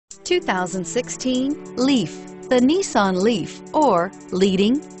2016 LEAF. The Nissan LEAF, or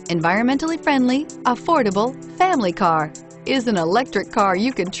leading, environmentally friendly, affordable family car, is an electric car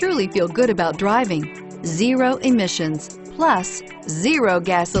you can truly feel good about driving. Zero emissions plus zero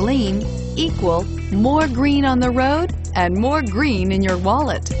gasoline equal more green on the road and more green in your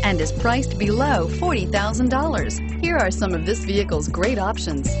wallet, and is priced below $40,000. Here are some of this vehicle's great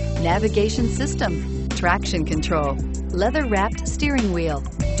options: navigation system, traction control, leather-wrapped steering wheel,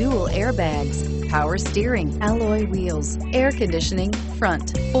 dual airbags, power steering, alloy wheels, air conditioning,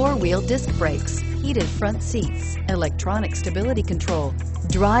 front, four-wheel disc brakes, heated front seats, electronic stability control.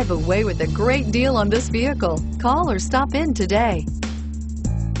 Drive away with a great deal on this vehicle. Call or stop in today.